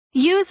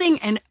Using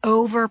an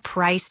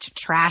overpriced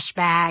trash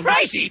bag.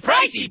 Pricey,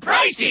 pricey,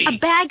 pricey! A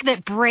bag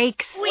that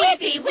breaks.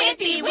 Whippy,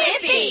 whippy,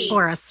 whippy!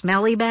 Or a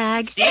smelly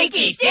bag.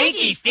 Stinky,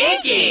 stinky,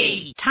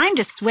 stinky! Time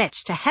to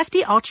switch to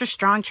Hefty Ultra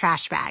Strong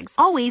trash bags,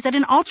 always at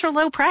an ultra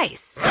low price.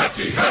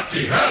 Hefty,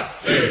 hefty,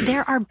 hefty!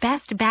 They're our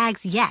best bags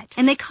yet,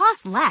 and they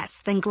cost less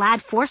than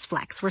Glad Force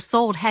Flex were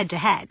sold head to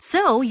head.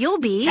 So you'll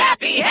be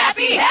happy,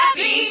 happy,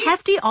 happy!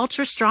 Hefty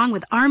Ultra Strong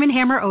with Arm &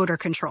 Hammer odor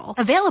control.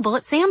 Available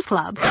at Sam's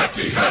Club.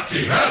 Hefty,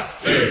 hefty,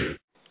 hefty!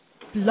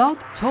 Blog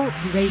Talk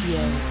Radio.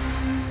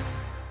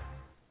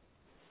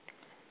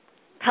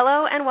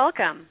 Hello and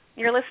welcome.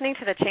 You're listening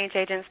to the Change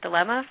Agent's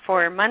Dilemma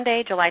for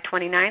Monday, July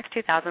 29th,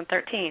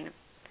 2013.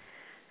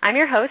 I'm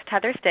your host,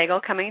 Heather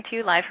Stagel, coming to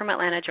you live from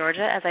Atlanta,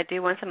 Georgia, as I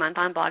do once a month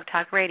on Blog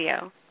Talk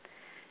Radio.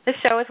 This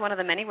show is one of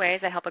the many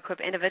ways I help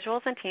equip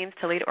individuals and teams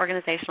to lead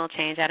organizational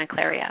change at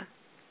Enclaria.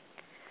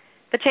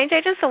 The Change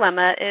Agent's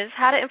Dilemma is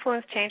how to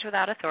influence change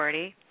without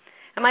authority,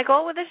 and my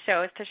goal with this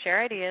show is to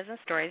share ideas and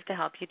stories to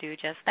help you do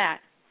just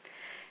that.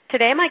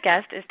 Today, my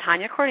guest is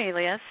Tanya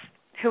Cornelius,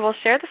 who will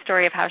share the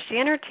story of how she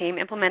and her team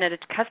implemented a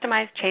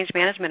customized change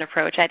management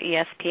approach at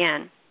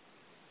ESPN.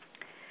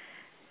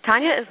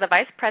 Tanya is the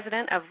Vice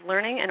President of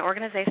Learning and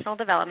Organizational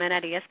Development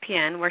at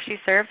ESPN, where she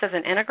serves as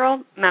an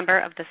integral member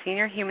of the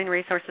Senior Human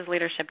Resources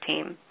Leadership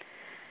Team.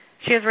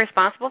 She is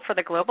responsible for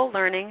the global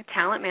learning,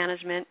 talent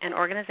management, and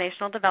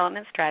organizational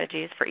development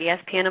strategies for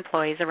ESPN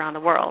employees around the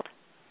world.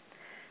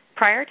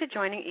 Prior to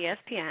joining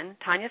ESPN,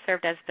 Tanya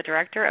served as the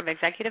Director of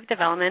Executive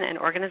Development and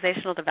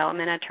Organizational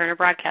Development at Turner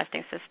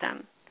Broadcasting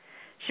System.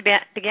 She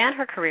began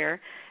her career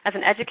as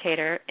an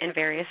educator in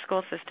various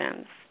school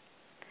systems.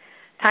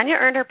 Tanya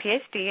earned her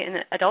Ph.D. in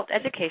Adult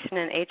Education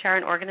in HR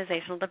and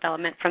Organizational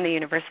Development from the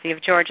University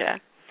of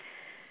Georgia.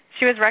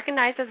 She was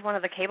recognized as one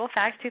of the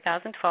Cablefax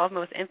 2012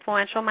 Most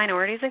Influential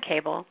Minorities in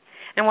Cable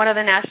and one of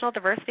the National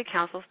Diversity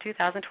Council's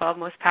 2012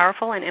 Most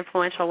Powerful and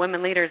Influential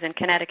Women Leaders in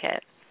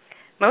Connecticut.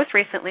 Most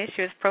recently,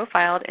 she was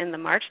profiled in the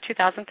March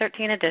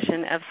 2013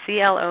 edition of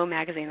CLO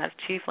magazine, that's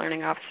Chief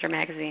Learning Officer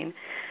magazine.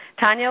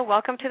 Tanya,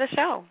 welcome to the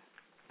show.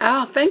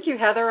 Oh, thank you,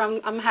 Heather.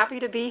 I'm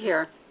happy to be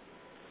here.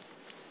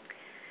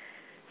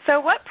 So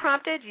what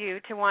prompted you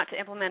to want to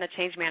implement a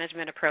change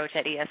management approach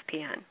at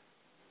ESPN?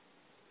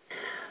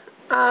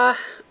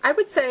 I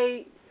would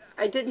say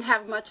I didn't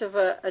have much of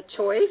a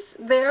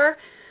choice there.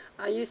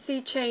 You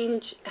see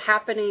change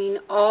happening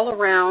all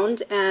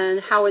around and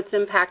how it's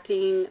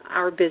impacting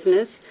our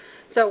business.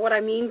 So what I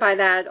mean by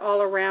that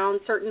all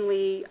around,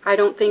 certainly I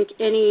don't think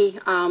any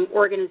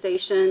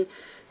organization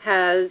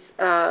has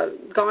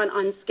gone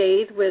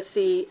unscathed with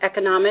the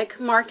economic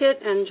market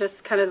and just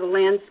kind of the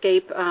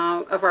landscape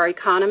of our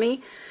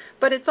economy.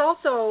 But it's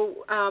also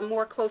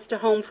more close to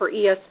home for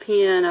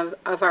ESPN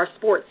of our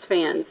sports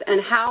fans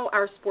and how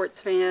our sports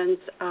fans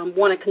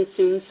want to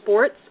consume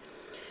sports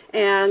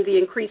and the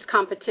increased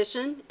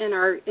competition in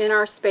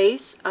our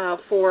space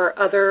for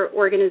other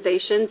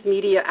organizations,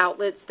 media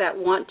outlets that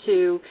want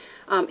to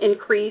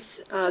increase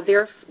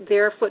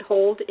their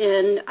foothold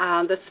in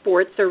the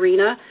sports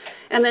arena,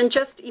 and then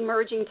just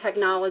emerging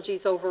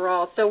technologies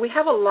overall. So we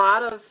have a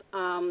lot of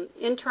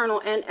internal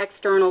and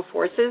external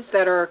forces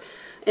that are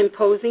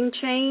imposing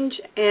change,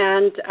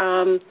 and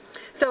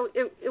so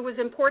it was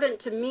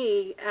important to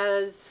me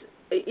as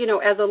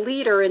a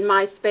leader in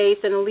my space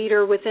and a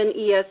leader within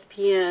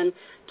ESPN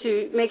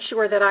to make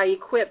sure that I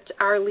equipped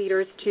our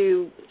leaders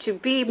to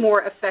be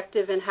more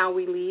effective in how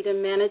we lead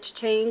and manage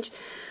change.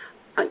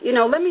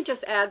 Let me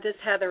just add this,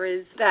 Heather,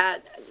 is that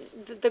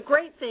the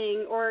great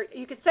thing, or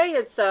you could say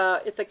it's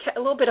a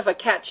little bit of a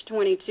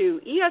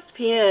catch-22.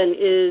 ESPN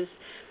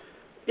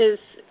is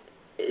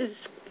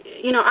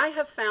I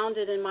have found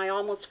it in my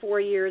almost 4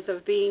 years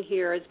of being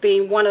here as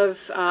being one of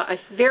a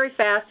very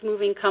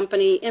fast-moving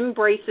company,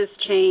 embraces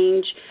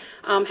change,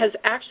 has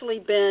actually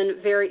been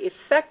very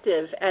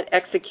effective at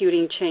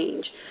executing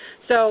change.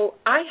 So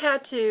I had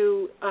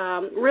to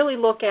really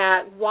look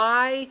at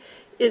why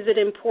is it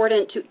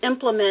important to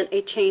implement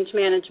a change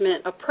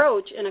management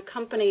approach in a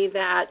company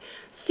that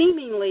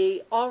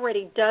seemingly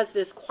already does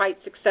this quite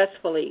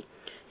successfully.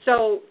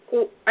 So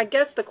I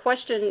guess the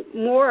question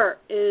more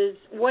is,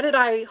 what did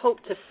I hope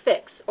to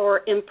fix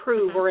or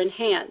improve or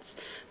enhance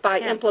by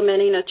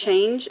implementing a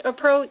change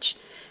approach?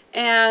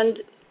 And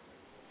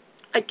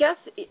I guess,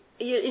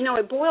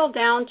 it boiled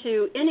down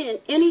to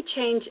any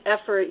change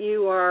effort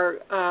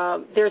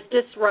there's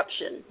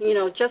disruption.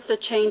 Just a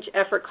change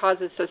effort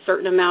causes a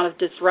certain amount of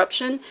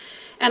disruption.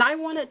 And I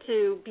wanted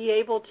to be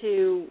able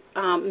to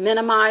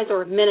minimize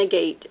or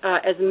mitigate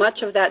as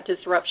much of that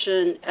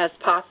disruption as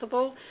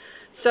possible.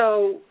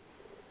 So,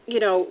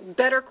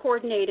 better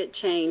coordinated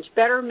change,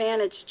 better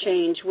managed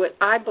change, what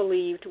I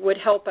believed would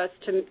help us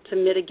to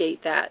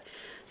mitigate that.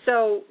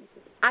 So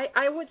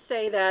I would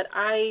say that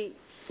I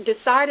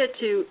decided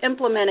to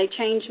implement a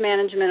change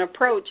management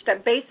approach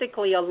that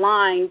basically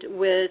aligned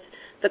with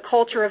the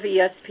culture of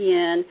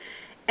ESPN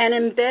and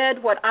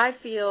embed what I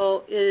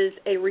feel is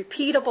a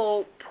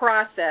repeatable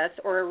process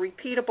or a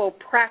repeatable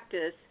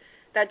practice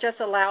that just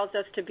allows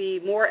us to be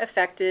more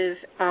effective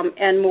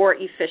and more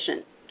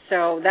efficient.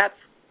 So that's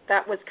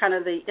that was kind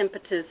of the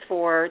impetus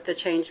for the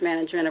change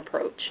management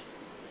approach.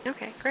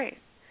 Okay, great.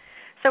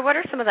 So what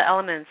are some of the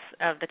elements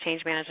of the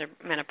change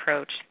management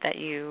approach that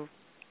you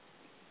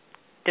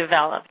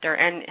developed,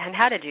 and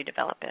how did you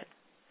develop it?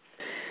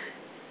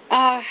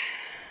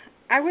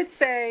 I would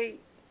say,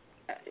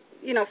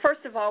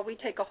 first of all, we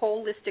take a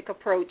holistic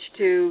approach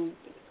to,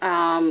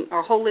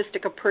 or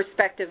holistic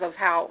perspective of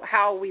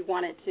how we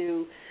wanted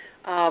to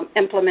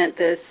implement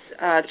this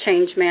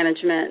change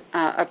management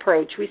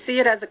approach. We see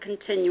it as a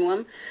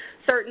continuum.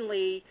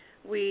 Certainly,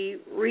 we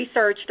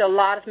researched a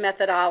lot of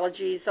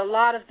methodologies, a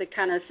lot of the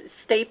kind of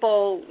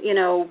staple,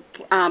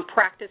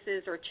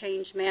 practices or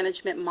change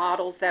management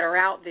models that are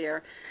out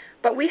there.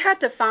 But we had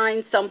to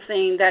find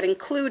something that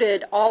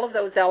included all of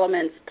those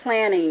elements: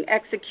 planning,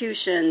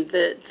 execution,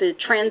 the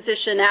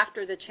transition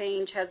after the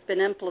change has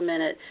been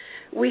implemented.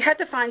 We had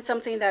to find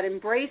something that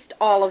embraced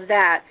all of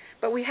that,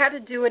 but we had to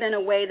do it in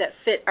a way that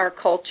fit our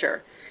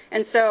culture.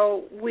 And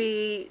so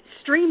we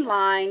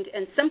streamlined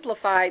and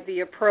simplified the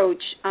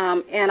approach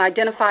and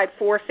identified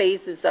 4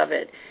 phases of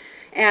it.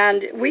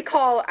 And we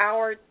call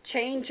our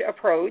change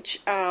approach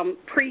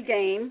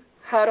pregame,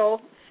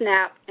 huddle,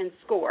 snap, and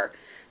score.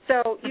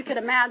 So you can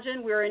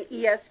imagine we're in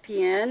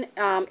ESPN.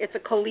 It's a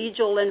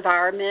collegial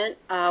environment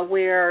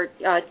where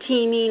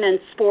teaming and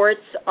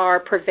sports are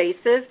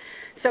pervasive.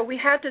 So we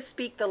had to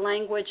speak the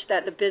language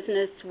that the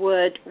business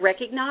would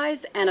recognize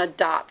and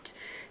adopt.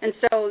 And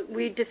so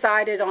we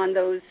decided on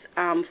those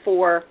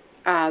 4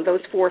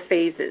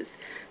 phases.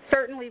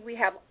 Certainly we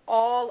have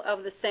all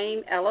of the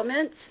same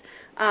elements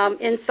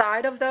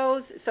inside of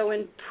those. So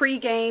in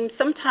pregame,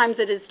 sometimes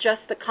it is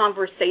just the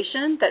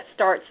conversation that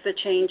starts the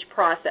change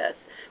process,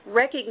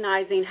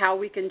 recognizing how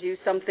we can do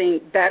something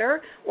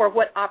better or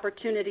what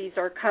opportunities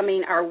are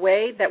coming our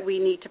way that we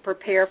need to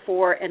prepare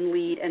for and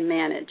lead and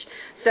manage.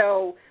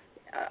 So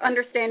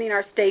understanding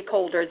our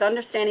stakeholders,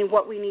 understanding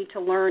what we need to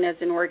learn as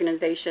an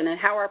organization and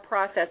how our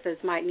processes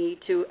might need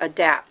to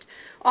adapt.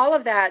 All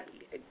of that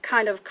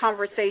kind of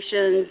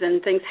conversations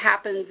and things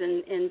happens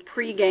in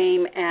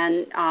pregame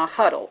and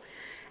huddle.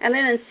 And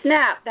then in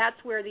snap,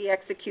 that's where the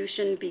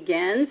execution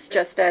begins,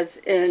 just as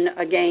in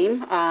a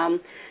game.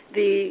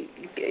 The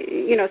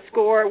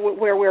score,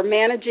 where we're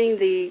managing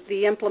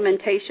the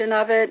implementation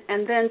of it,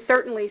 and then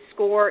certainly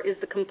score is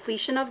the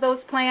completion of those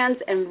plans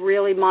and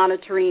really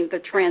monitoring the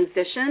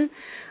transition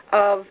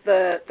of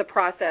the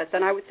process.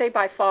 And I would say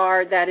by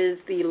far that is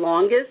the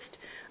longest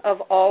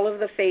of all of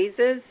the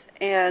phases,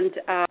 and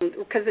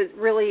because it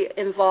really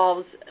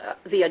involves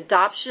the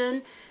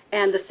adoption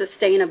and the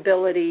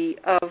sustainability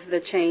of the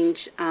change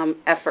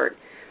effort.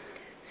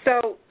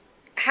 So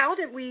how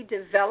did we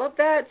develop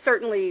that?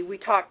 Certainly we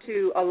talked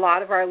to a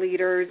lot of our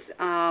leaders.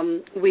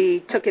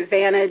 We took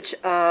advantage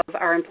of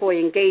our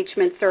employee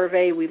engagement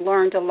survey. We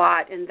learned a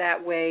lot in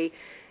that way.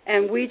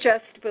 And we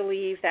just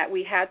believe that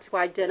we had to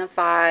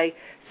identify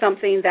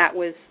something that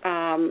was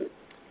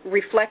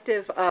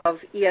reflective of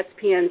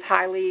ESPN's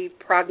highly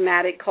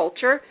pragmatic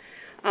culture,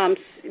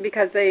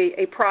 because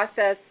a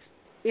process,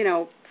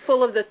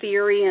 full of the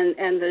theory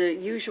and the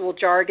usual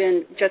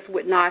jargon just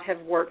would not have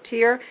worked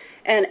here.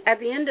 And at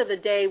the end of the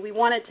day, we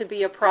want it to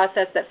be a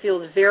process that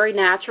feels very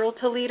natural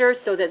to leaders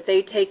so that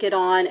they take it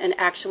on and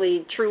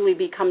actually truly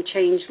become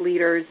change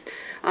leaders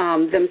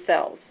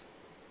themselves.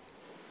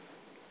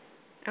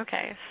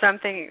 Okay,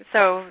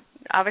 so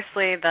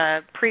obviously the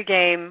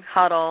pregame,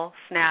 huddle,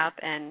 snap,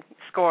 and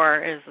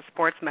score is a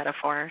sports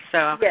metaphor.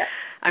 So yes.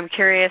 I'm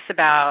curious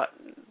about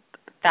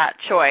that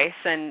choice,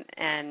 and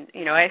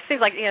it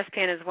seems like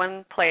ESPN is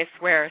one place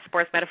where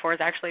sports metaphors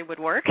actually would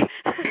work.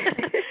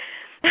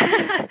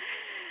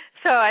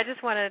 So I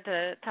just wanted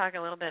to talk a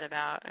little bit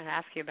about and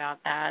ask you about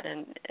that,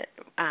 and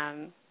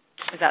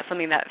is that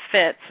something that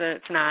fits? So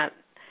it's not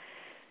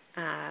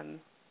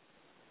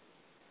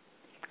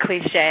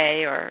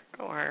cliche or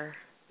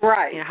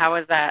right. How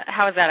is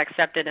that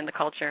accepted in the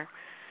culture?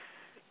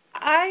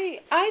 I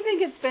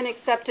think it's been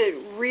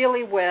accepted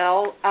really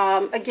well.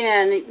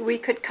 Again, we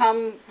could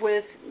come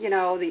with,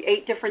 the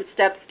 8 different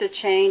steps to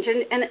change.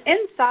 And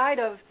inside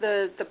of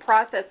the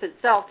process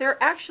itself, there are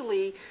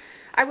actually,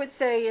 I would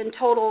say in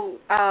total,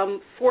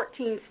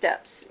 14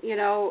 steps,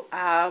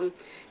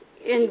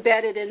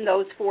 embedded in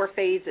those 4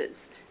 phases.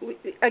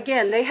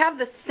 Again, they have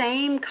the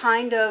same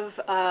kind of,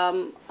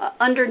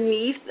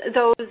 underneath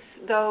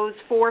those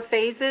 4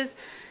 phases,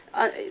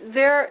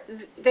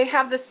 they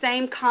have the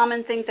same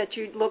common things that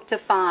you look to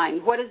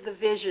find. What is the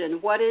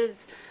vision? What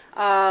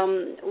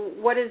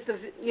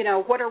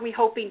are we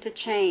hoping to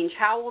change?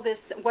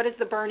 What is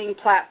the burning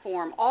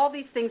platform? All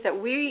these things that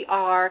we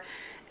are,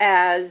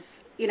 as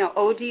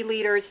OD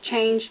leaders,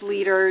 change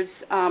leaders,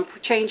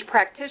 change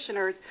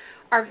practitioners,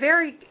 are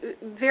very,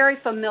 very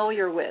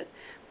familiar with.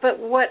 But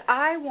what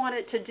I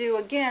wanted to do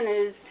again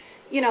is,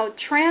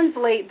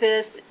 translate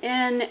this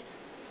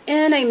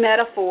in a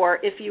metaphor,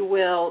 if you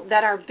will,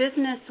 that our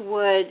business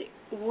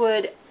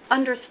would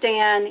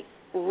understand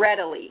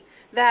readily.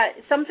 That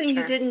something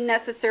Sure. You didn't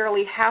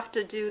necessarily have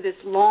to do this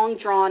long,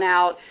 drawn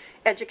out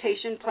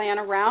education plan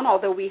around,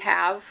 although we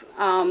have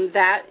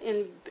that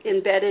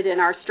embedded in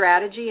our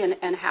strategy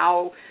and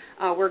how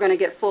we're going to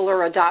get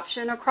fuller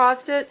adoption across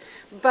it.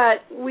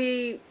 But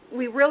we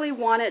really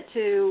wanted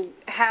to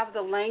have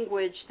the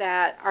language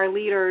that our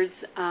leaders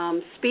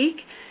speak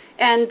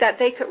and that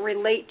they could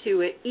relate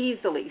to it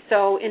easily.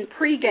 So in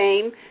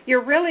pregame,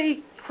 you're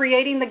really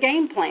creating the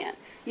game plan.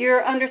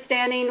 You're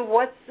understanding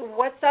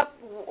what's up,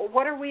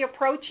 what are we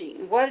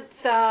approaching, what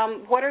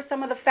are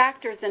some of the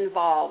factors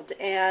involved,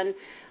 and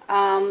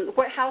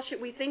how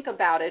should we think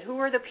about it? Who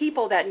are the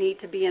people that need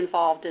to be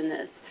involved in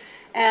this?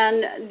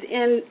 And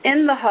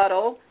in the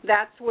huddle,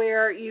 that's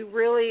where you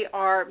really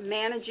are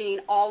managing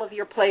all of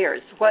your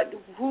players.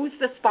 Who's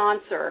the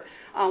sponsor?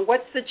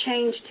 What's the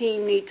change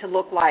team need to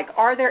look like?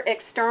 Are there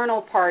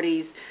external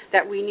parties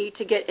that we need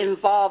to get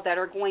involved that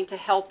are going to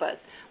help us?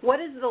 What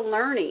is the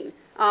learning?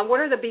 What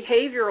are the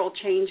behavioral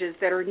changes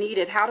that are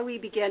needed? How do we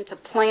begin to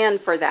plan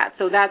for that?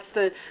 So that's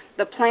the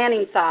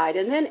planning side.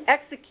 And then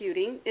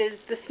executing is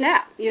the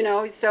snap,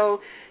 So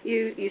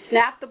you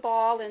snap the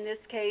ball in this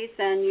case,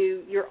 and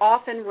you're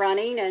off and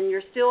running, and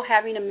you're still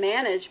having to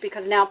manage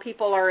because now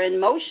people are in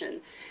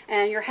motion.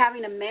 And you're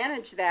having to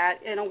manage that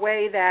in a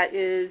way that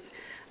is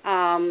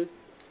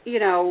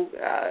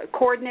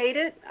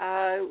coordinated.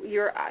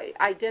 You're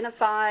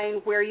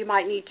identifying where you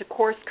might need to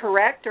course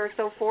correct or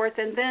so forth,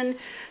 and then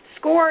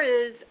score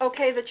is,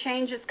 okay, the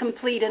change is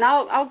complete. And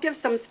I'll give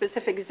some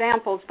specific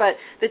examples, but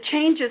the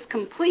change is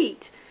complete.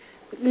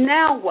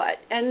 Now what?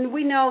 And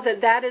we know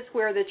that is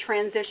where the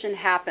transition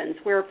happens,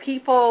 where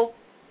people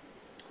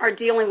are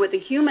dealing with the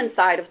human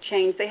side of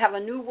change. They have a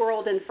new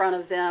world in front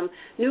of them,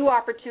 new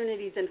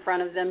opportunities in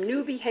front of them,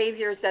 new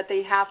behaviors that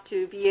they have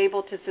to be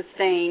able to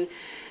sustain.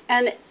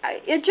 And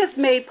it just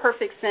made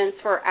perfect sense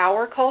for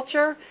our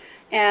culture,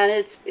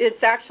 and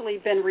it's actually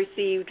been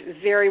received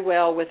very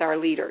well with our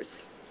leaders.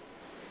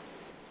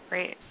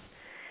 Great.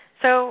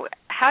 So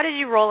how did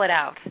you roll it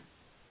out?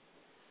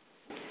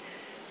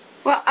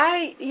 Well,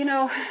 I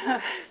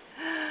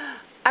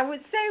would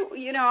say,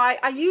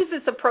 I use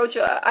this approach.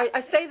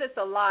 I say this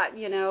a lot,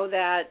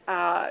 that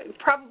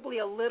probably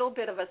a little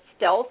bit of a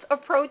stealth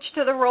approach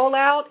to the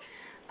rollout,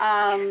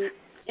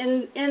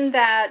 in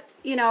that,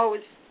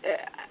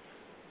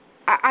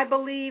 I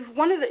believe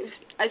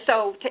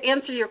so to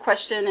answer your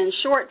question in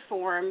short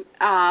form,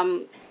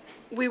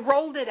 we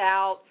rolled it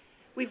out.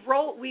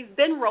 We've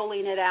been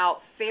rolling it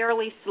out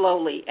fairly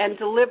slowly and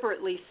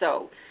deliberately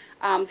so.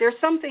 There's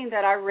something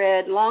that I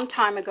read a long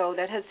time ago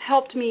that has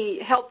helped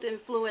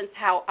influence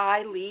how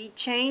I lead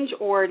change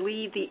or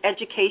lead the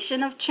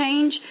education of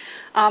change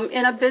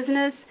in a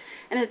business.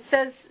 And it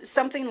says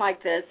something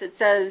like this. It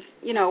says,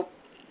 you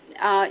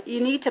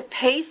need to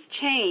pace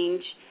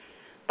change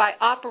by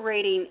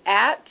operating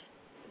at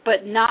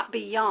but not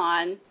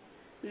beyond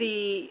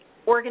the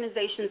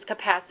organization's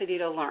capacity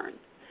to learn.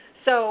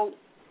 So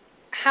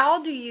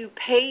how do you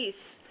pace,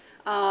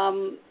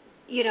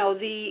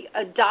 the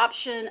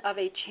adoption of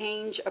a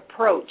change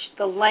approach,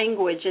 the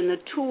language and the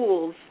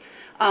tools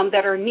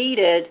that are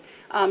needed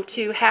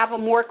to have a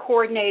more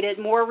coordinated,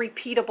 more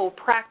repeatable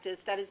practice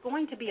that is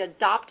going to be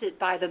adopted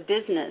by the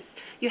business?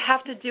 You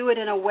have to do it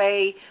in a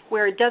way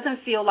where it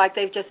doesn't feel like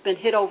they've just been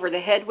hit over the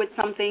head with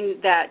something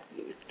that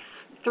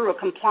through a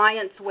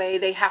compliance way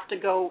they have to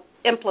go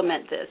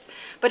implement this.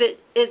 But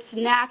it's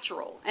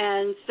natural.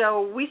 And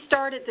so we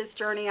started this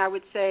journey, I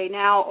would say,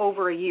 now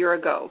over a year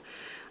ago.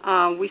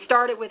 We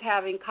started with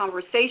having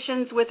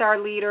conversations with our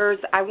leaders.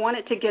 I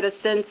wanted to get a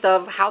sense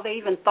of how they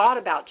even thought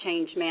about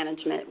change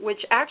management,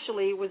 which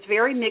actually was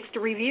very mixed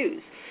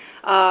reviews.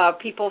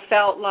 People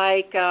felt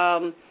like,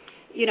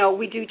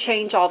 we do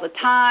change all the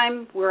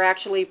time. We're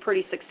actually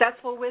pretty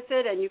successful with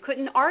it, and you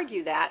couldn't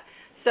argue that.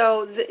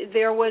 So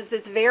there was this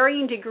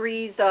varying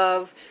degrees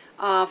of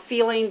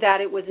feeling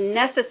that it was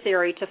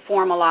necessary to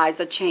formalize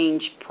a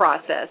change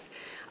process.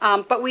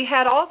 But we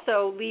had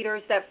also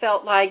leaders that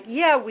felt like,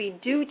 yeah, we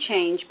do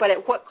change, but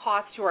at what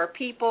cost to our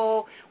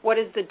people? What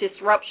is the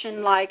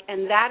disruption like?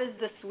 And that is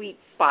the sweet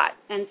spot.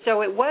 And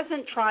so it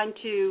wasn't trying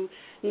to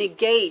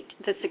negate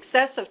the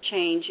success of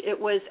change. It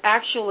was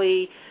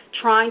actually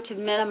trying to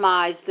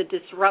minimize the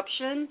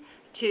disruption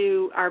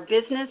to our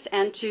business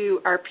and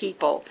to our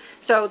people.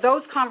 So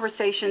those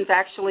conversations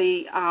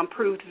actually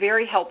proved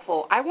very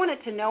helpful. I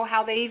wanted to know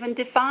how they even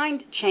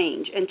defined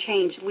change and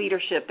change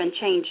leadership and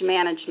change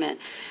management,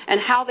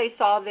 and how they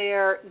saw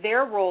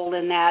their role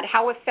in that,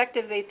 how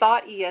effective they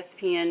thought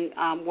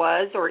ESPN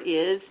was or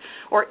is,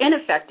 or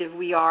ineffective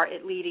we are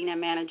at leading and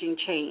managing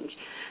change.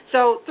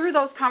 So through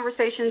those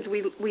conversations,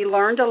 we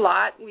learned a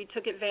lot. We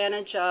took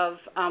advantage of,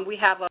 we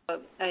have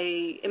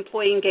a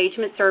employee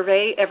engagement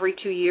survey every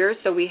 2 years,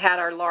 so we had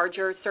our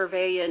larger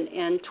survey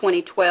in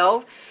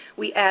 2012.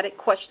 We added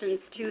questions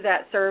to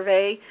that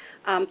survey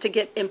to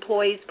get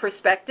employees'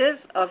 perspective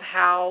of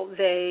how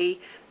they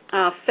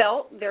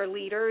felt their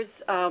leaders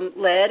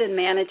led and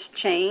managed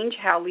change,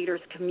 how leaders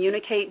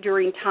communicate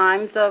during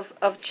times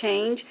of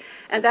change,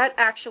 and that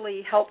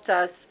actually helped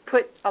us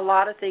put a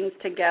lot of things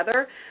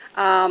together.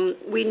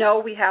 We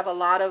know we have a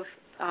lot of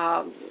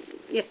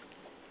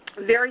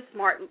very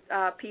smart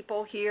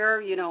people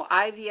here,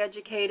 Ivy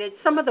educated,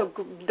 some of the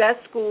best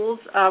schools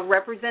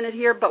represented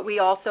here, but we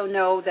also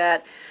know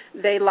that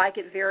they like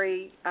it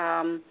very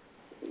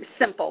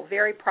simple,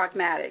 very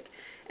pragmatic.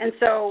 And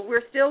so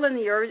we're still in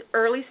the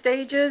early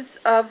stages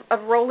of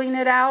rolling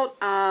it out,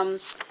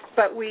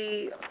 but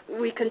we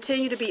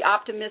continue to be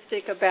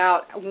optimistic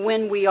about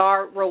when we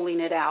are rolling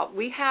it out.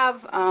 We have,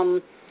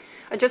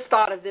 I just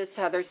thought of this,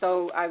 Heather,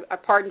 so I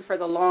pardon for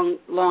the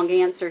long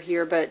answer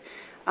here, but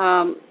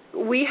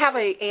we have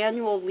an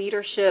annual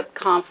leadership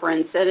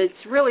conference, and it's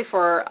really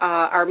for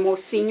our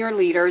most senior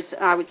leaders,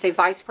 I would say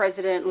vice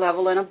president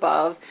level and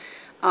above,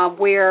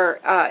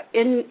 where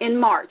in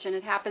March, and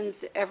it happens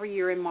every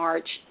year in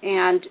March.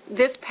 And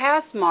this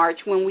past March,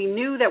 when we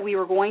knew that we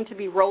were going to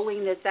be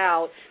rolling this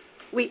out,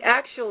 we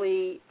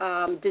actually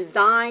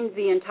designed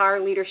the entire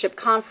leadership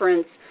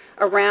conference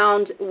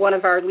around one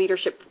of our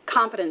leadership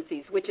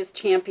competencies, which is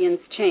Champions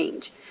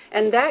Change.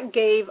 And that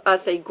gave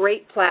us a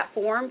great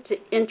platform to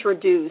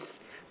introduce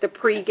the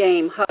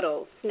pregame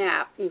huddle,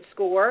 snap, and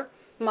score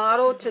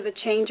model to the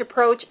change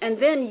approach, and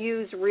then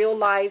use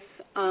real-life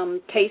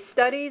case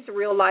studies,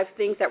 real-life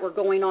things that were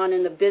going on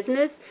in the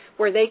business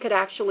where they could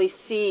actually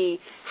see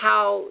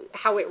how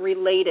it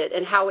related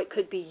and how it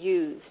could be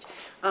used.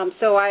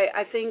 So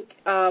I think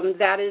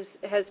that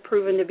has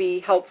proven to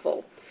be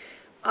helpful.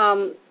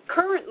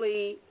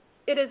 Currently,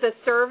 it is a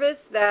service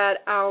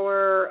that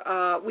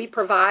we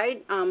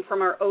provide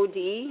from our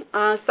OD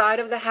side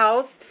of the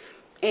house,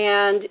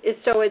 and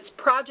so it's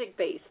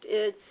project-based,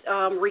 it's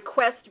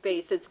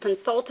request-based, it's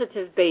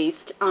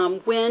consultative-based.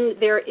 When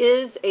there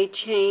is a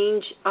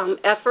change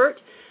effort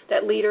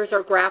that leaders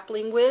are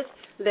grappling with,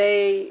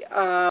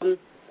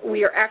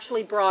 we are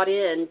actually brought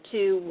in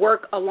to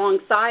work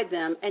alongside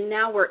them, and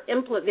now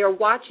they're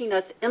watching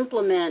us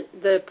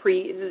implement the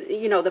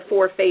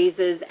 4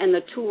 phases and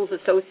the tools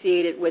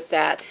associated with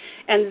that.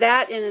 And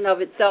that in and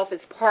of itself is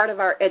part of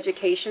our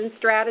education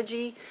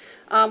strategy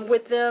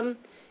with them.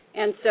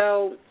 And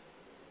so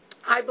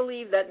I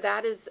believe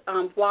that is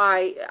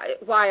why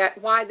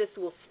this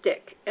will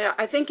stick.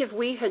 I think if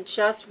we had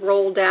just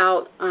rolled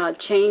out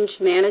change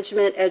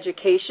management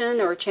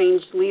education or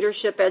change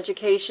leadership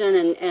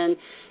education and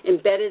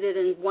embedded it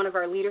in one of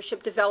our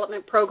leadership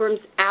development programs,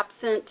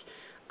 absent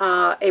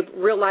a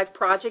real-life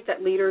project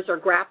that leaders are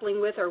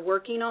grappling with or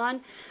working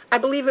on, I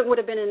believe it would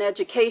have been an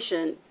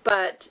education,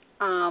 but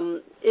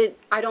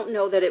I don't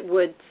know that it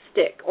would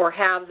stick or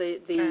have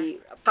the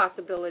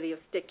possibility of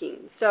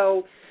sticking.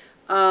 So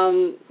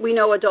we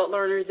know adult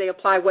learners, they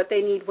apply what they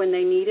need when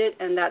they need it,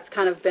 and that's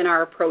kind of been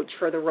our approach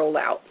for the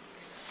rollout.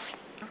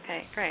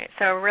 Okay, great.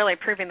 So really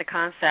proving the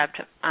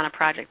concept on a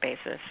project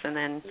basis, and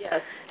then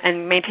yes,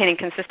 and maintaining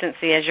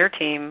consistency as your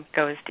team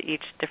goes to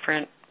each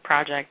different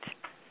project.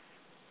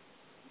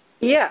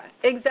 Yeah,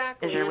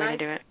 exactly. Is your way to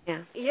do it?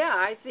 Yeah. Yeah,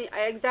 I see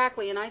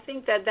exactly, and I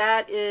think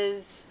that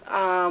is,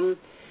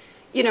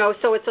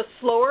 so it's a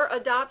slower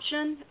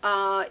adoption.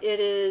 It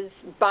is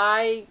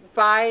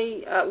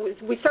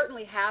we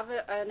certainly have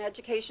an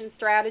education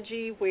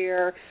strategy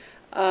where.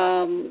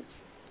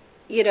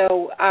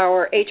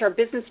 Our HR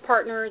business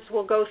partners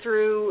will go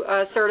through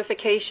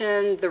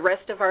certification. The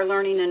rest of our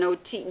learning and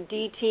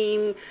OD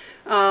team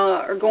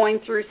are going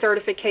through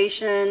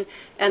certification.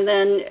 And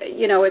then,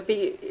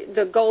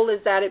 the goal is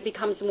that it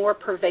becomes more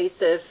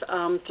pervasive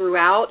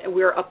throughout. And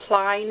we're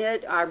applying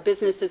it. Our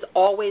business is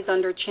always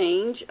under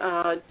change,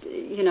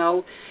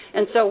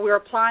 and so we're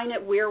applying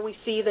it where we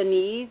see the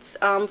needs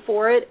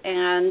for it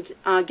and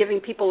giving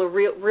people a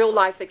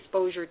real-life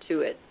exposure to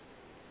it.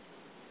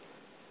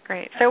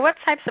 Great. So what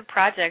types of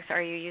projects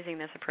are you using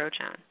this approach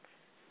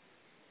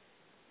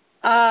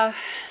on?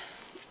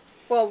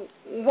 Well,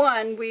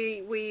 one,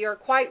 we are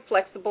quite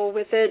flexible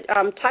with it.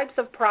 Types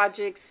of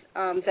projects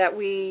that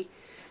we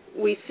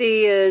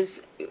see is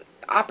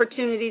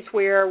opportunities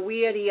where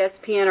we at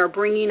ESPN are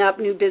bringing up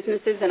new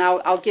businesses, and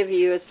I'll give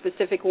you a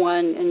specific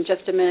one in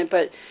just a minute.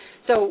 But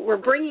so we're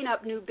bringing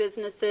up new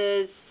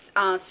businesses,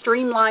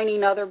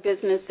 streamlining other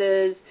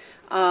businesses,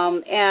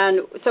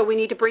 and so we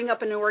need to bring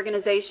up a new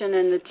organization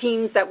and the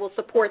teams that will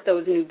support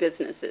those new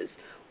businesses.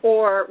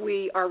 Or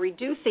we are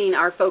reducing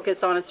our focus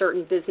on a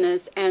certain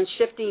business and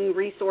shifting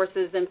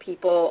resources and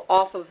people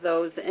off of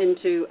those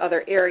into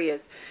other areas.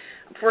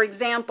 For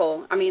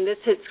example, this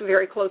hits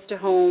very close to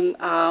home.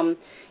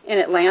 In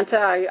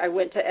Atlanta, I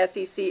went to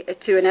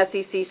an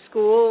SEC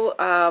school,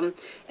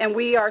 and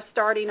we are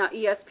starting.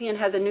 ESPN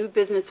has a new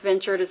business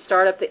venture to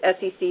start up the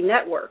SEC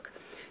network,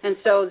 and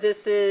so this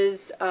is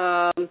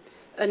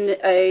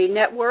a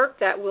network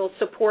that will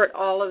support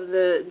all of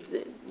the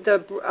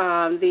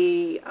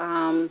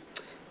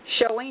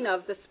showing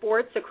of the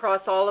sports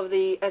across all of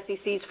the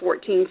SEC's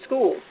 14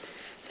 schools.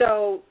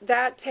 So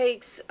that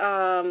takes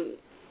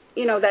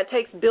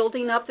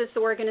building up this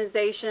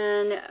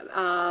organization,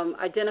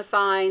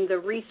 identifying the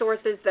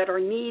resources that are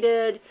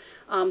needed.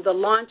 The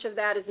launch of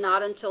that is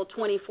not until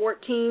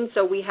 2014,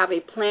 so we have a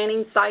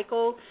planning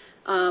cycle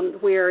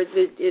where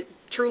it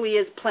truly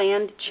is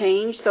planned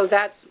change. So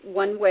that's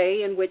one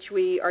way in which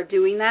we are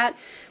doing that.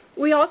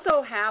 We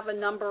also have a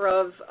number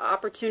of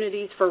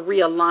opportunities for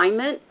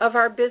realignment of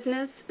our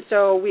business.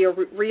 So we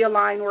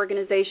realign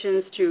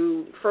organizations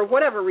for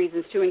whatever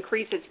reasons, to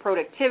increase its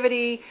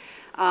productivity,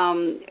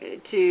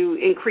 to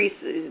increase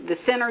the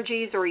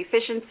synergies or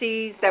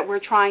efficiencies that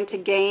we're trying to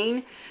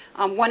gain.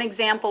 One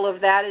example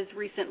of that is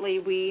recently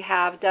we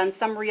have done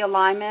some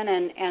realignment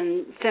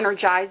and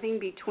synergizing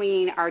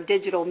between our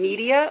digital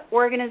media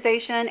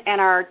organization and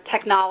our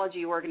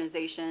technology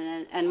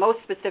organization, and most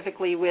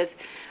specifically with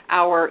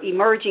our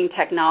emerging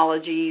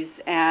technologies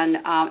and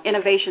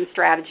innovation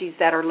strategies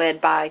that are led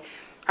by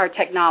our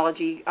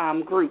technology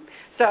group.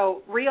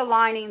 So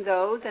realigning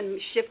those and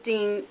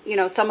shifting,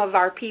 some of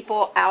our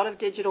people out of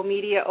digital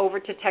media over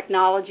to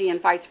technology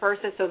and vice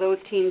versa, so those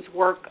teams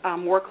work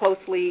more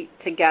closely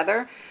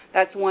together.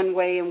 That's one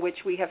way in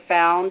which we have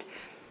found,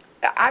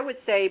 I would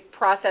say,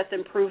 process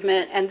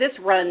improvement, and this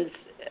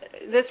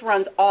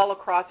runs all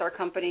across our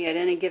company at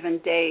any given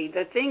day.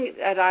 The thing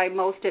that I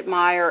most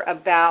admire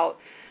about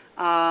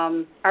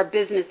our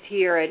business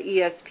here at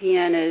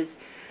ESPN is,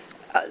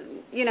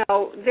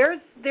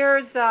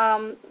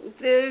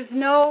 there's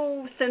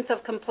no sense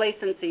of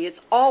complacency. It's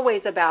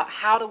always about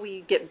how do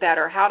we get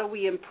better, how do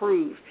we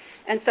improve.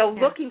 And so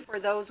looking for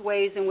those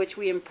ways in which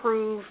we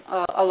improve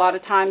a lot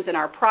of times in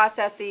our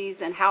processes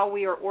and how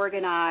we are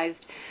organized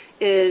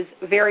is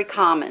very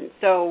common.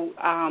 So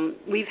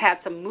we've had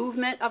some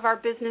movement of our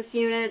business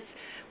units.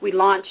 We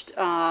launched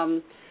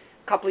a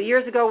couple of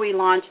years ago, we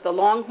launched the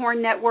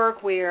Longhorn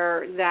Network,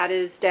 where that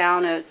is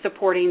down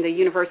supporting the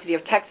University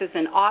of Texas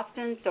in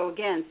Austin. So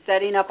again,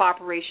 setting up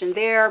operation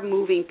there,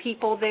 moving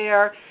people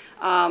there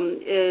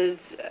is,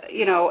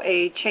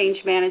 a change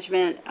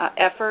management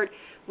effort.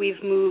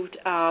 We've moved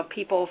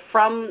people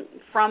from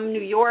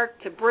New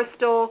York to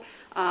Bristol,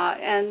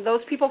 and those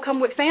people come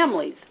with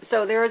families.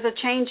 So there is a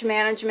change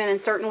management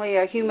and certainly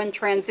a human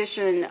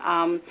transition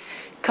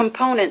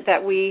component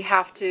that we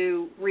have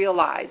to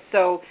realize.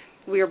 So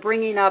we are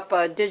bringing up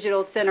a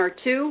Digital Center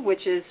 2,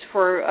 which is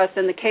for us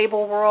in the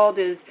cable world,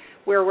 is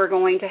where we're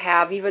going to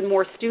have even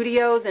more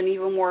studios and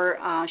even more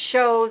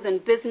shows and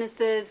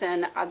businesses,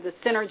 and the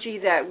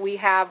synergy that we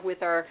have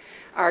with our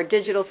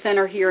digital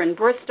center here in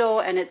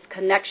Bristol and its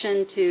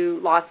connection to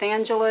Los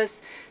Angeles.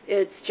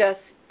 It's just,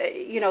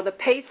 the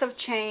pace of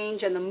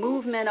change and the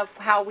movement of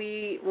how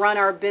we run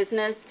our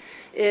business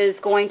is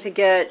going to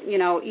get,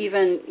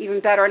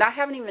 even better. And I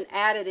haven't even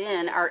added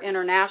in our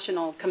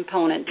international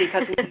component,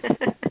 because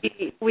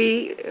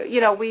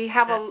we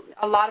have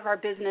a lot of our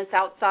business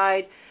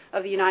outside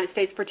of the United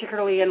States,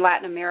 particularly in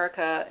Latin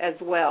America as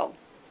well.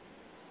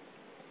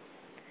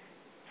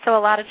 So a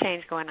lot of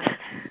change going on.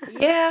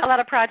 Yeah. A lot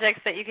of projects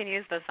that you can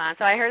use this on.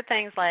 So I heard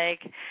things like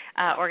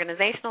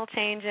organizational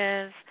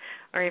changes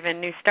or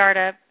even new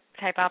startup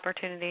type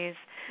opportunities.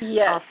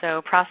 Yes.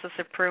 Also process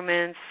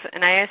improvements.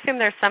 And I assume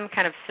there's some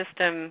kind of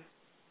system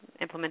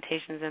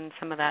implementations in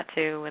some of that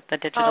too, with the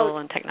digital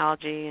and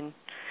technology. And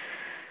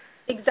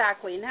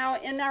exactly. Now,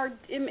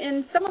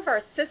 in some of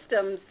our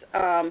systems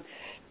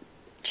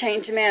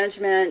change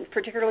management,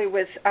 particularly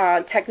with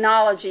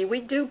technology, we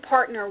do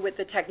partner with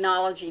the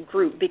technology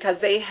group because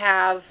they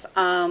have,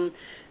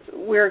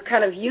 we're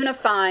kind of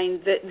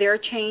unifying their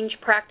change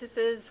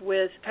practices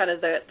with kind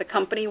of the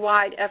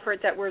company-wide effort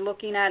that we're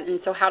looking at,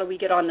 and so how do we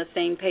get on the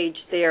same page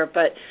there?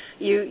 But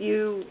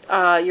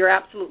you're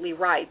absolutely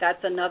right.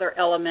 That's another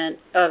element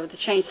of the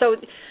change. So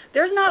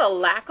there's not a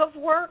lack of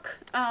work,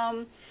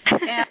 and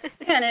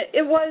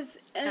it was...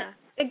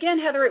 Again,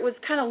 Heather, it was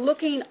kind of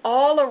looking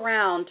all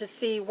around to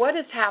see what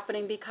is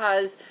happening,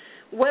 because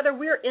whether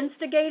we're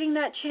instigating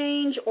that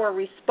change or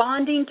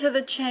responding to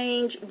the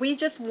change, we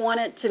just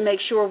wanted to make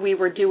sure we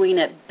were doing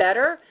it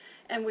better,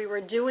 and we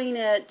were doing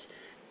it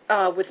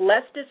with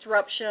less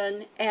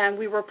disruption, and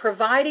we were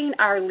providing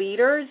our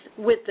leaders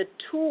with the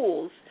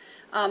tools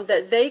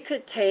that they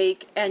could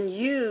take and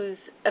use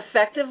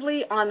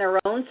effectively on their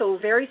own, so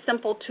very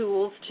simple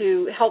tools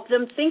to help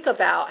them think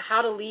about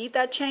how to lead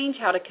that change,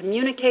 how to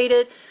communicate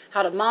it,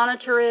 how to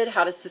monitor it,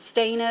 how to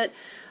sustain it.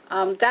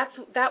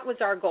 That was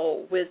our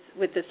goal with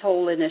this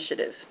whole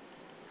initiative.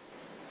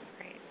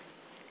 Great.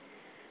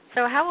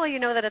 So how will you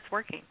know that it's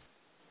working?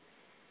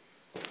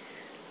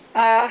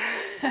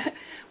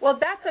 Well,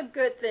 that's a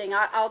good thing.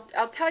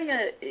 I'll tell you,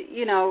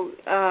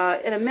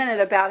 in a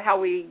minute about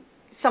how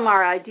some of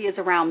our ideas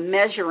around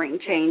measuring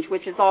change,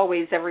 which is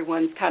always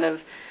everyone's kind of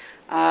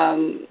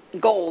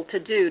goal to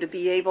do, to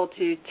be able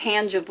to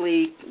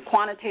tangibly,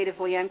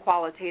 quantitatively and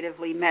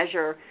qualitatively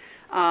measure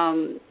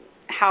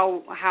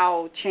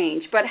how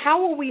change. But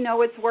how will we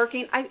know it's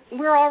working?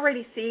 We're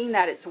already seeing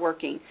that it's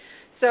working.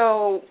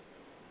 So,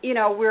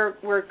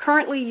 we're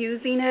currently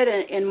using it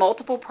in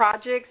multiple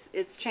projects.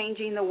 It's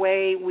changing the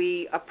way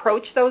we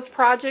approach those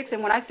projects.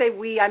 And when I say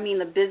we, I mean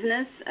the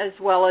business, as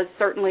well as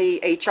certainly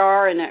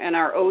HR and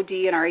our OD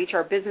and our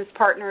HR business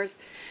partners.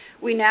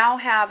 We now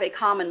have a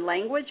common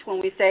language. When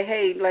we say,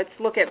 hey, let's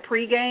look at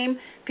pregame,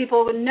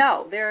 people would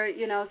know.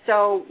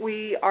 So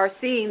we are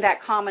seeing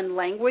that common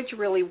language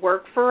really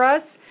work for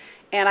us.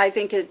 And I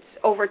think it's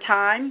over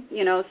time,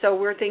 so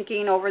we're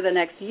thinking over the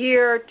next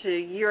year to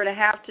year and a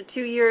half to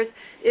 2 years,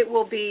 it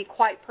will be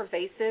quite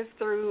pervasive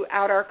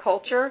throughout our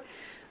culture.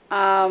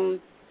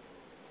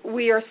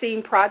 We are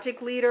seeing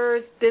project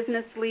leaders,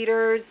 business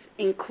leaders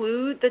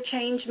include the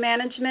change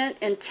management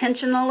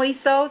intentionally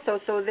so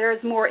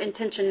there's more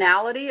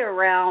intentionality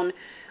around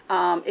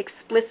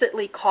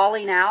explicitly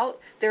calling out.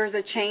 There's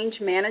a change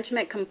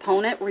management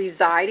component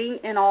residing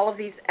in all of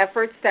these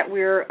efforts that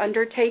we're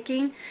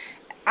undertaking.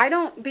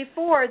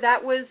 Before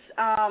that was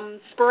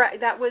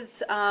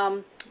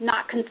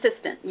not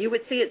consistent. You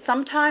would see it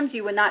sometimes,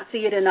 you would not see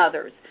it in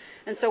others.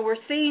 And so we're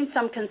seeing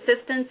some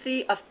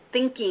consistency of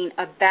thinking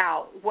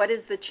about what is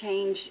the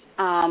change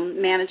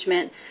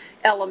management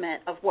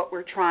element of what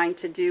we're trying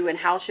to do and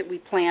how should we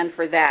plan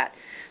for that.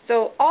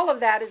 So all of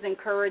that is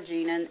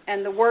encouraging,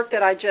 and the work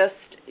that I just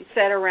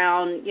said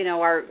around,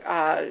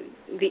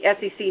 the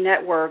SEC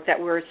network that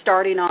we're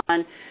starting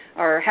on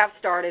or have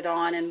started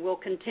on and will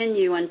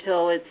continue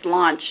until its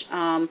launch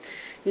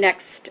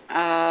next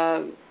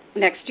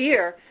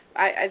year.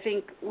 I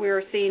think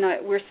we're seeing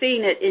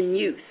it in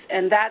use,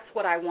 and that's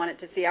what I wanted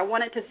to see. I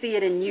wanted to see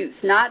it in use,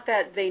 not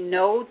that they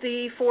know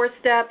the 4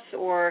 steps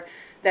or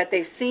that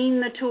they've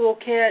seen the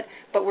toolkit,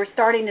 but we're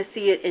starting to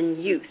see it in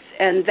use,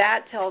 and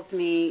that tells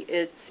me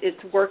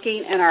it's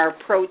working, and our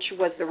approach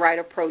was the right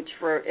approach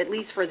at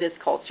least for this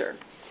culture.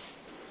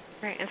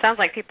 Right. It sounds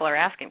like people are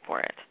asking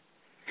for it.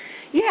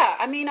 Yeah,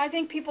 I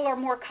think people are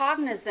more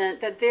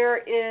cognizant that there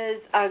is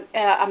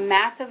a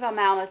massive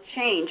amount of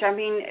change.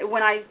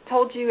 When I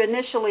told you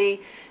initially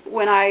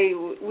when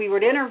we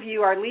would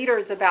interview our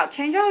leaders about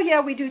change, oh, yeah,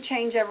 we do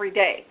change every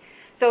day.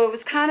 So it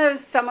was kind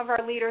of some of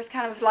our leaders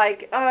kind of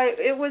like,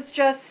 it was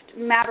just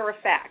matter of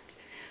fact.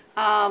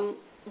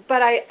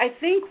 But I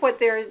think what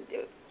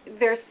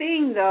they're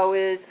seeing, though,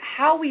 is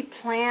how we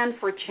plan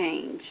for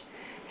change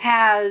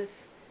has –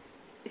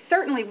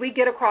 certainly we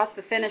get across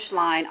the finish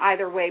line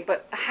either way,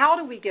 but how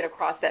do we get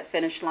across that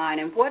finish line,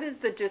 and what is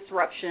the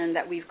disruption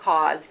that we've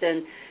caused?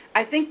 And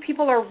I think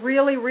people are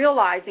really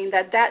realizing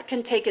that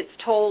can take its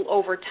toll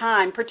over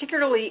time,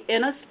 particularly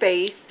in a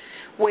space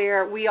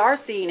where we are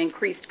seeing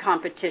increased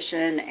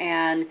competition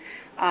and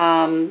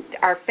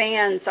our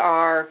fans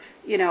are,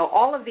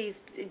 all of these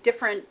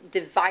different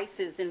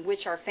devices in which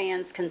our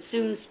fans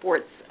consume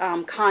sports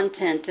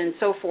content and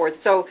so forth.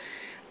 So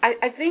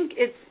I think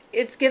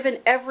it's given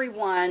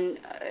everyone,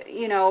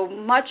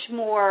 much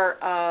more,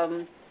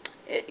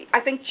 I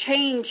think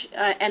change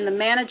and the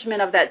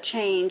management of that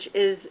change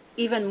is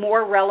even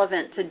more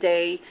relevant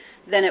today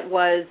than it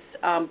was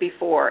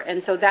before.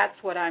 And so that's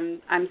what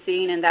I'm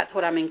seeing, and that's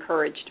what I'm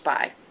encouraged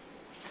by.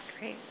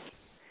 Great.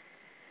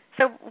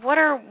 So what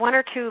are 1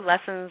 or 2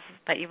 lessons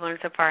that you've learned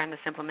so far in this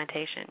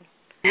implementation?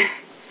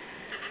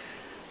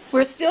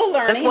 We're still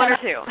learning. Just 1 or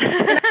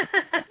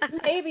 2.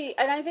 Maybe,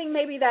 and I think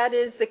maybe that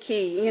is the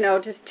key,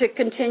 just to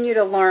continue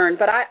to learn.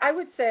 But I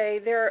would say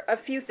there are a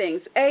few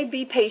things. A,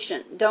 be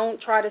patient.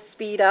 Don't try to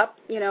speed up,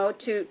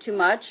 too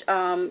much.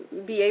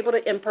 Be able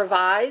to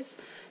improvise.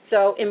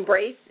 So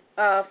embrace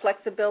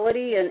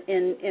flexibility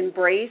and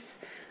embrace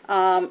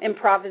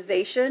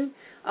improvisation.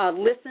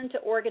 Listen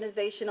to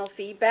organizational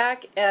feedback.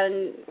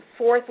 And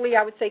fourthly,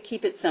 I would say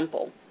keep it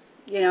simple.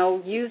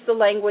 Use the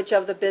language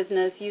of the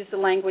business, use the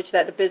language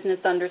that the business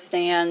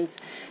understands,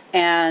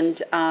 and,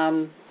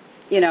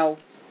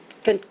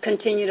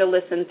 continue to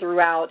listen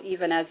throughout,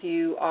 even as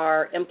you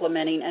are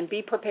implementing, and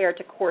be prepared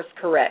to course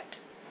correct.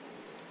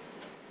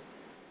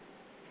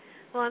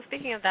 Well, and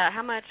speaking of that,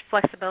 how much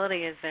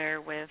flexibility is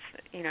there with,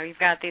 you've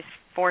got these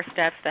 4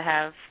 steps that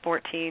have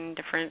 14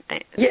 different,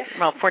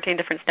 14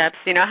 different steps.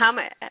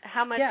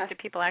 How much do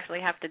people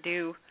actually have to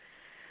do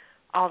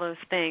all those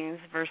things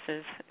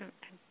versus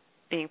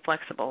being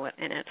flexible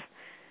in it?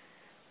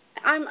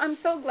 I'm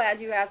so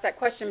glad you asked that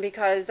question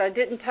because I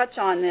didn't touch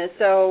on this.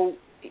 So,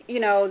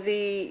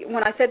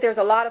 when I said there's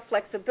a lot of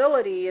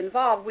flexibility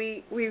involved,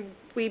 we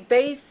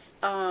base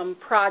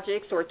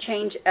projects or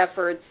change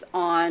efforts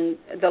on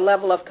the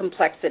level of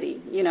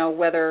complexity.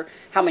 Whether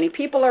how many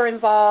people are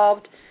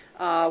involved,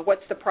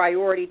 what's the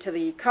priority to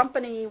the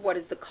company, what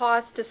is the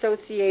cost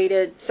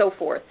associated, so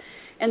forth.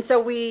 And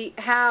so we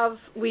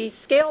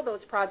scale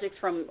those projects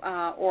from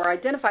or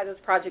identify those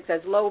projects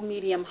as low,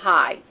 medium,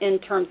 high in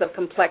terms of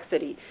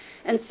complexity.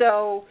 And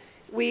so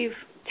we've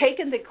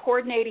taken the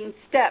coordinating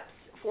steps,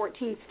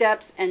 14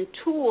 steps, and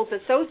tools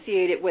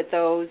associated with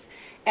those,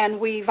 and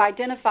we've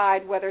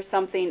identified whether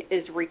something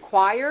is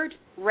required,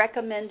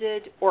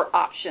 recommended, or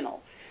optional.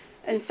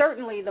 And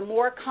certainly the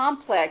more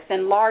complex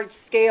and large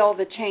scale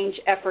the change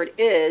effort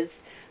is,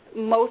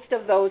 most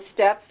of those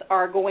steps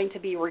are going to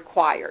be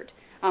required.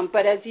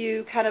 But as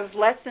you kind of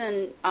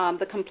lessen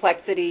the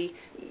complexity,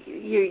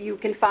 you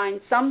can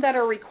find some that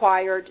are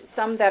required,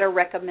 some that are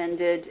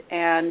recommended,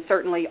 and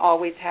certainly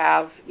always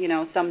have,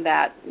 some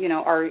that,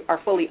 are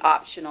fully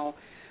optional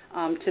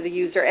to the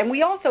user. And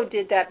we also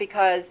did that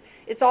because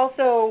it's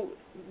also,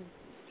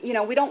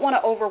 we don't want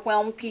to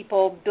overwhelm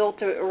people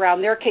built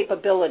around their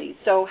capabilities.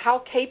 So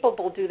how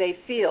capable do they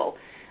feel?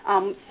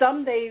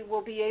 Some they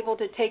will be able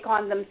to take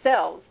on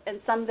themselves, and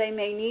some they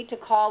may need to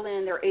call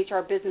in their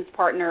HR business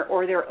partner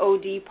or their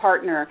OD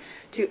partner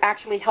to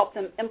actually help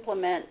them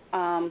implement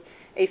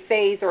a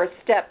phase or a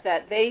step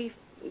that they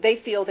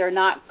feel they're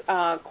not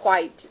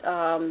quite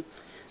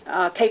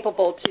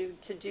capable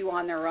to do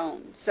on their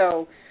own.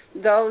 So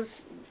those,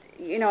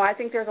 I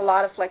think there's a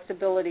lot of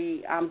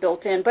flexibility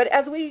built in. But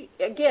as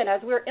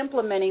we're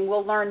implementing,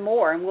 we'll learn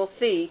more and we'll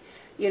see,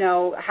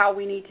 how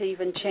we need to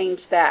even change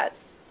that.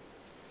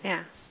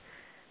 Yeah.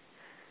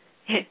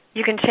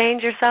 You can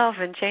change yourself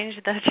and change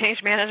the change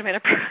management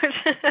approach.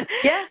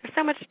 Yeah. There's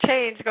so much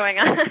change going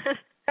on.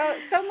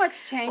 So much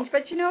change,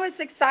 but it's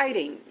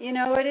exciting.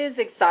 It is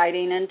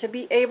exciting, and to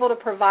be able to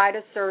provide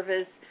a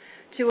service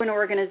to an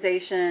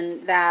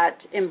organization that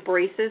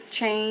embraces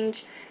change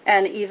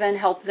and even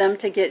help them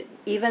to get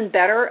even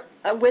better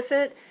with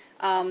it,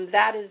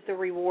 that is the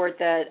reward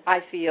that I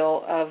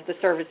feel of the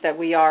service that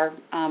we are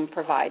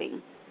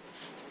providing.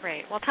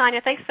 Great. Well,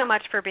 Tanya, thanks so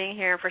much for being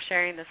here and for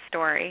sharing this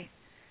story.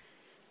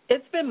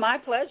 It's been my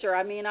pleasure.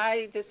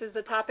 This is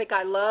a topic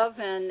I love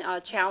and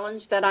a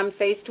challenge that I'm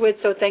faced with,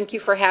 so thank you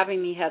for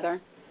having me,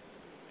 Heather.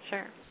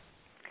 Sure.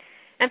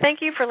 And thank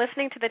you for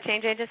listening to the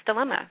Change Agent's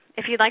Dilemma.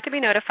 If you'd like to be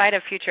notified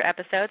of future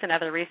episodes and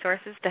other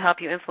resources to help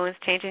you influence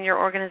change in your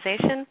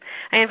organization,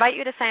 I invite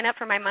you to sign up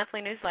for my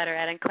monthly newsletter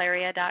at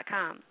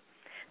Enclaria.com.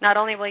 Not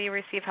only will you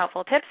receive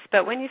helpful tips,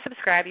 but when you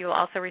subscribe, you will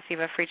also receive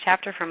a free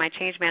chapter from my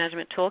Change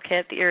Management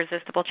Toolkit, The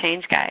Irresistible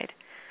Change Guide.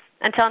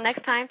 Until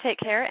next time, take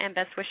care and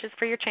best wishes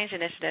for your change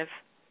initiative.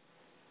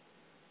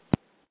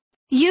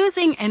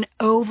 Using an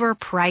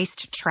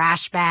overpriced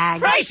trash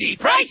bag. Pricey,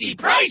 pricey,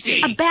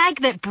 pricey. A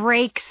bag that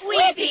breaks.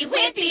 Whippy,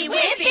 whippy,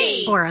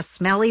 whippy. Or a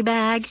smelly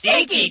bag.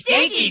 Stinky,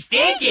 stinky,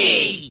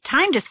 stinky.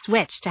 Time to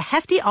switch to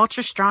Hefty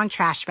Ultra Strong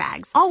trash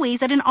bags,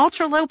 always at an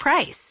ultra low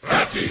price.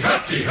 Hefty,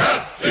 hefty,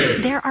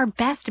 hefty. They're our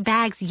best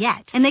bags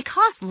yet, and they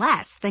cost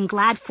less than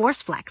Glad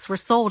ForceFlex were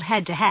sold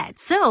head-to-head.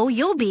 So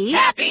you'll be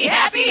happy,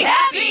 happy,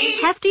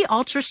 happy. Hefty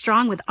Ultra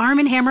Strong with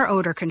Arm & Hammer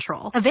odor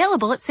control,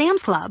 available at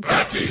Sam's Club.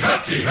 Hefty,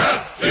 hefty,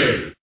 hefty.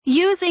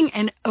 Using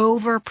an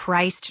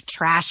overpriced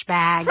trash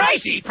bag.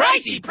 Pricey,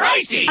 pricey,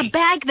 pricey. A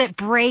bag that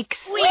breaks.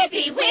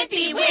 Whippy,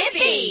 whippy,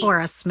 whippy. Or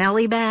a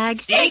smelly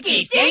bag.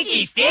 Stinky,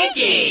 stinky,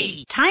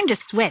 stinky. Time to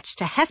switch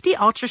to Hefty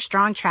Ultra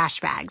Strong trash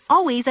bags,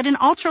 always at an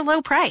ultra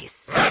low price.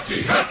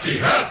 Hefty, hefty,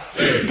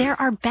 hefty.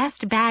 They're our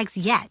best bags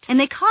yet, and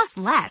they cost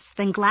less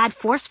than Glad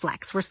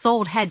ForceFlex were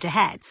sold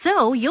head-to-head.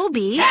 So you'll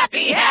be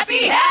happy,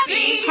 happy,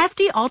 happy.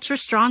 Hefty Ultra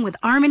Strong with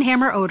Arm &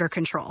 Hammer odor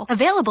control,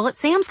 available at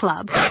Sam's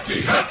Club.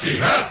 Hefty, hefty,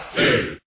 hefty.